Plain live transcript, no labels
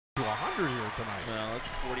100 here tonight. Well, it's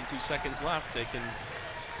 42 seconds left. They can.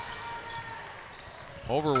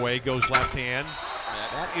 Overway goes left hand.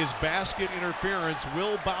 That is basket interference.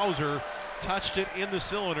 Will Bowser touched it in the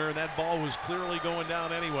cylinder, and that ball was clearly going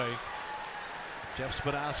down anyway. Jeff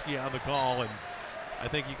Spadowski on the call, and I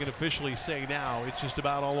think you can officially say now it's just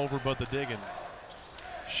about all over but the digging.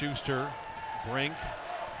 Schuster, Brink,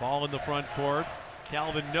 ball in the front court.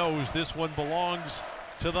 Calvin knows this one belongs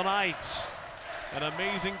to the Knights. An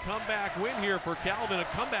amazing comeback win here for Calvin. A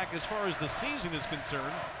comeback as far as the season is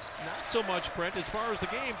concerned. Not so much, Brent, as far as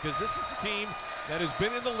the game, because this is the team that has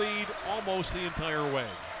been in the lead almost the entire way.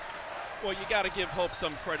 Well, you got to give Hope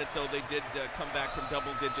some credit, though. They did come back from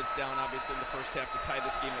double digits down, obviously, in the first half to tie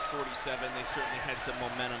this game at 47. They certainly had some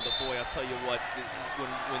momentum. But, boy, I'll tell you what,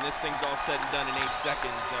 when this thing's all said and done in 8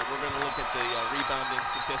 seconds, we're going to look at the rebounding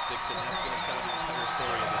statistics, and that's going to tell the entire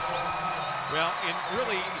story of this one. Well, and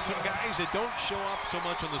really some guys that don't show up so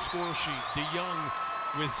much on the score sheet. DeYoung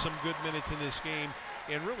with some good minutes in this game.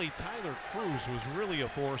 And really, Tyler Cruz was really a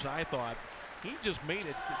force, I thought. He just made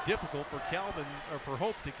it difficult for Calvin, or for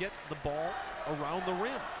Hope, to get the ball around the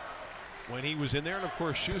rim when he was in there. And of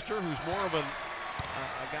course, Schuster, who's more of a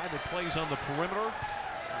guy that plays on the perimeter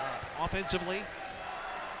offensively.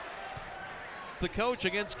 The coach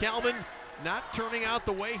against Calvin not turning out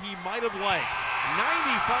the way he might have liked.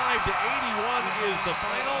 95-81 is the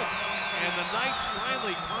final, and the Knights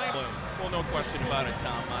finally climb. Well, no question about it,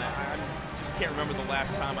 Tom. I just can't remember the last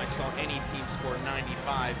time I saw any team score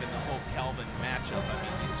 95 in the Hope-Calvin matchup. I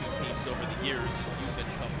mean, these two teams over the years, and you've been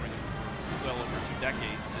covering them for well over 2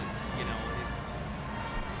 decades, and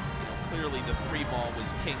clearly the 3-ball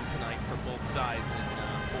was king tonight for both sides. And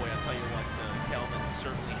boy, I'll tell you what, Calvin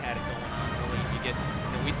certainly had it going on early.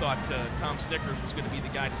 We thought Tom Snickers was going to be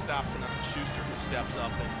the guy to stop tonight. Schuster, who steps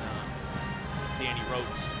up, and Danny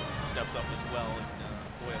Rodts steps up as well. And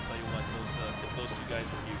boy, I'll tell you what, those two guys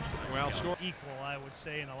were huge tonight. Well, score equal, I would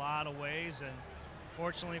say, in a lot of ways. And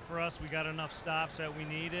fortunately for us, we got enough stops that we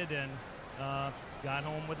needed and got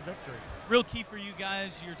home with a victory. Real key for you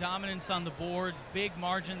guys, your dominance on the boards, big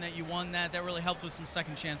margin that you won that. That really helped with some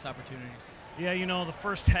second chance opportunities. Yeah, the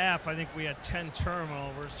first half, I think we had 10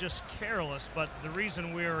 turnovers, just careless. But the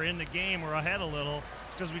reason we were in the game or ahead a little is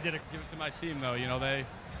because we did it. Give it to my team, though. They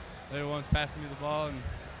were the ones passing me the ball and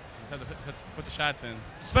just had to put the shots in.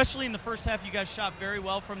 Especially in the first half, you guys shot very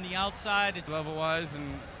well from the outside. It's level-wise,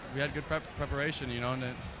 and we had good preparation, and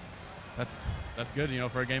that's good,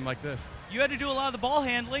 for a game like this. You had to do a lot of the ball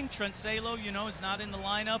handling. Trent Salo, is not in the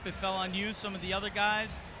lineup. It fell on you, some of the other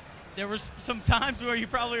guys. There was some times where you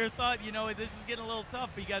probably thought, this is getting a little tough,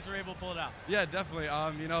 but you guys were able to pull it out. Yeah, definitely.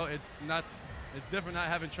 It's different not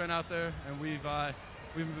having Trent out there, and we've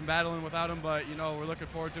been battling without him, but we're looking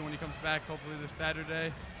forward to when he comes back, hopefully this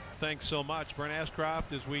Saturday. Thanks so much, Brent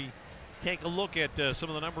Ashcroft. As we take a look at some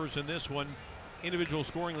of the numbers in this one, individual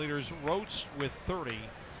scoring leaders, Rodts with 30,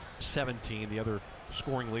 17, the other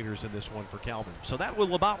scoring leaders in this one for Calvin. So that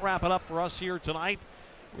will about wrap it up for us here tonight.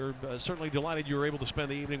 We're certainly delighted you were able to spend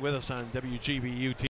the evening with us on WGVU TV.